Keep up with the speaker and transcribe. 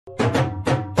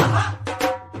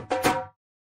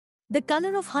The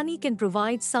color of honey can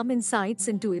provide some insights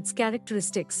into its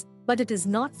characteristics, but it is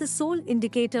not the sole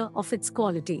indicator of its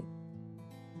quality.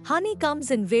 Honey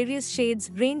comes in various shades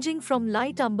ranging from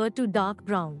light amber to dark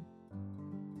brown.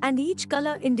 And each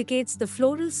color indicates the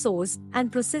floral source and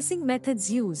processing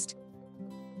methods used.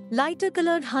 Lighter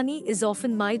colored honey is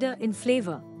often milder in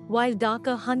flavor, while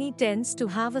darker honey tends to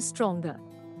have a stronger.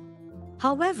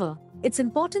 However, it's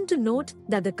important to note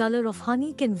that the color of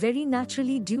honey can vary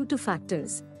naturally due to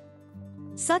factors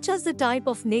such as the type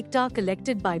of nectar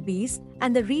collected by bees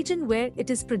and the region where it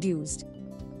is produced.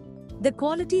 The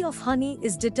quality of honey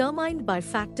is determined by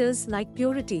factors like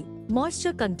purity,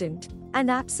 moisture content, and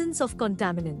absence of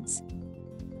contaminants.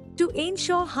 To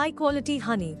ensure high-quality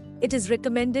honey, it is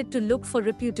recommended to look for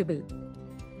reputable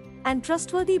and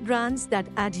trustworthy brands that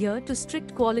adhere to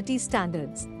strict quality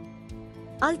standards.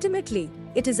 Ultimately,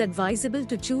 it is advisable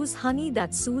to choose honey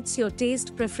that suits your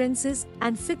taste preferences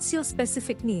and fits your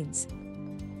specific needs,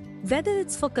 whether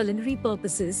it's for culinary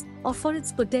purposes or for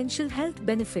its potential health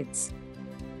benefits.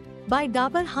 Buy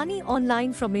Dabur honey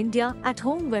online from India at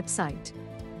home website.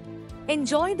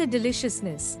 Enjoy the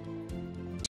deliciousness.